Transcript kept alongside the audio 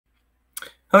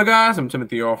Hello guys, I'm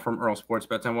Timothy Earle from Earle Sports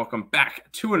Bets, and welcome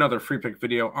back to another free pick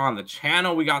video on the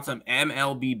channel. We got some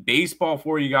MLB baseball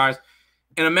for you guys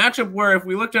in a matchup where, if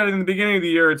we looked at it in the beginning of the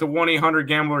year, it's a 1-800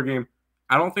 gambler game.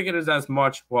 I don't think it is as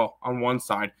much. Well, on one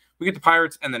side, we get the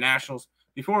Pirates and the Nationals.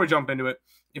 Before we jump into it,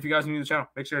 if you guys are new to the channel,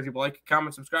 make sure you like,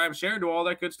 comment, subscribe, share, do all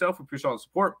that good stuff. We appreciate all the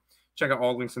support. Check out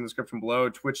all the links in the description below: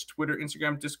 Twitch, Twitter,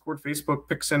 Instagram, Discord, Facebook,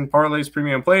 Picks and Parleys,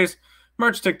 Premium Plays,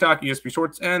 merch, TikTok, ESP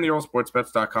Shorts, and the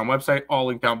EarleSportsBets.com website, all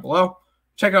linked down below.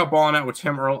 Check out Ballin' Out with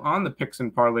Tim Earle on the Picks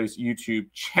and Parleys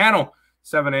YouTube channel.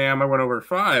 7 a.m. I went over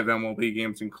 5 MLB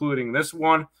games, including this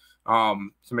one. So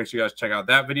make sure you guys check out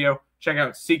that video. Check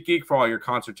out SeatGeek for all your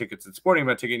concert tickets and sporting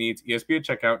event ticket needs. ESP at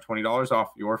checkout, $20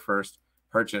 off your first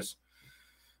purchase.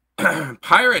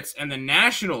 Pirates and the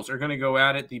Nationals are going to go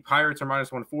at it. The Pirates are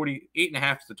minus 140,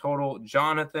 8.5 is the total.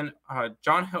 Johan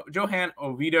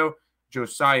Oviedo,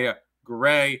 Josiah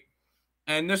Gray.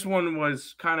 And this one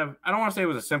was kind of, I don't want to say it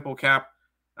was a simple cap.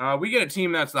 We get a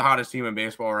team that's the hottest team in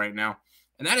baseball right now,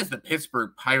 and that is the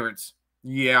Pittsburgh Pirates.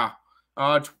 Yeah.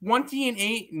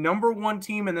 20-8, number one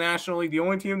team in the National League. The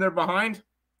only team they're behind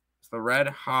is the red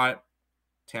hot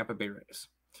Tampa Bay Rays,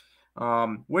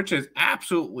 which is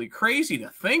absolutely crazy to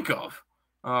think of.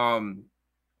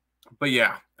 But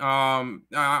yeah, I'm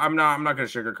not going to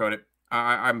sugarcoat it.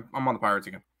 I'm on the Pirates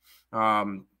again.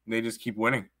 They just keep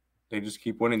winning.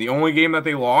 The only game that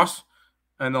they lost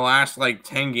in the last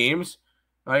 10 games,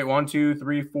 right? 1, 2,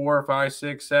 3, 4, 5,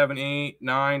 6, 7, 8,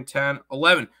 9, 10,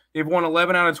 11. They've won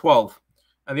 11 out of 12.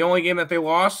 And the only game that they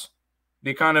lost,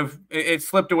 they kind of it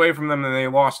slipped away from them, and they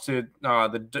lost to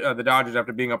the Dodgers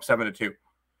after being up 7-2.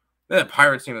 They're the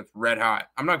Pirates team that's red hot.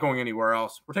 I'm not going anywhere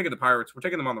else. We're taking the Pirates. We're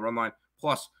taking them on the run line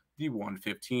plus the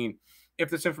 115. If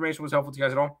this information was helpful to you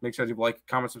guys at all, make sure you like,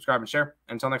 comment, subscribe, and share.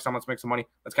 Until next time, let's make some money.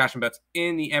 Let's cash some bets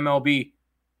in the MLB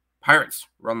Pirates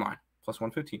run line plus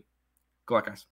 115. Good luck, guys.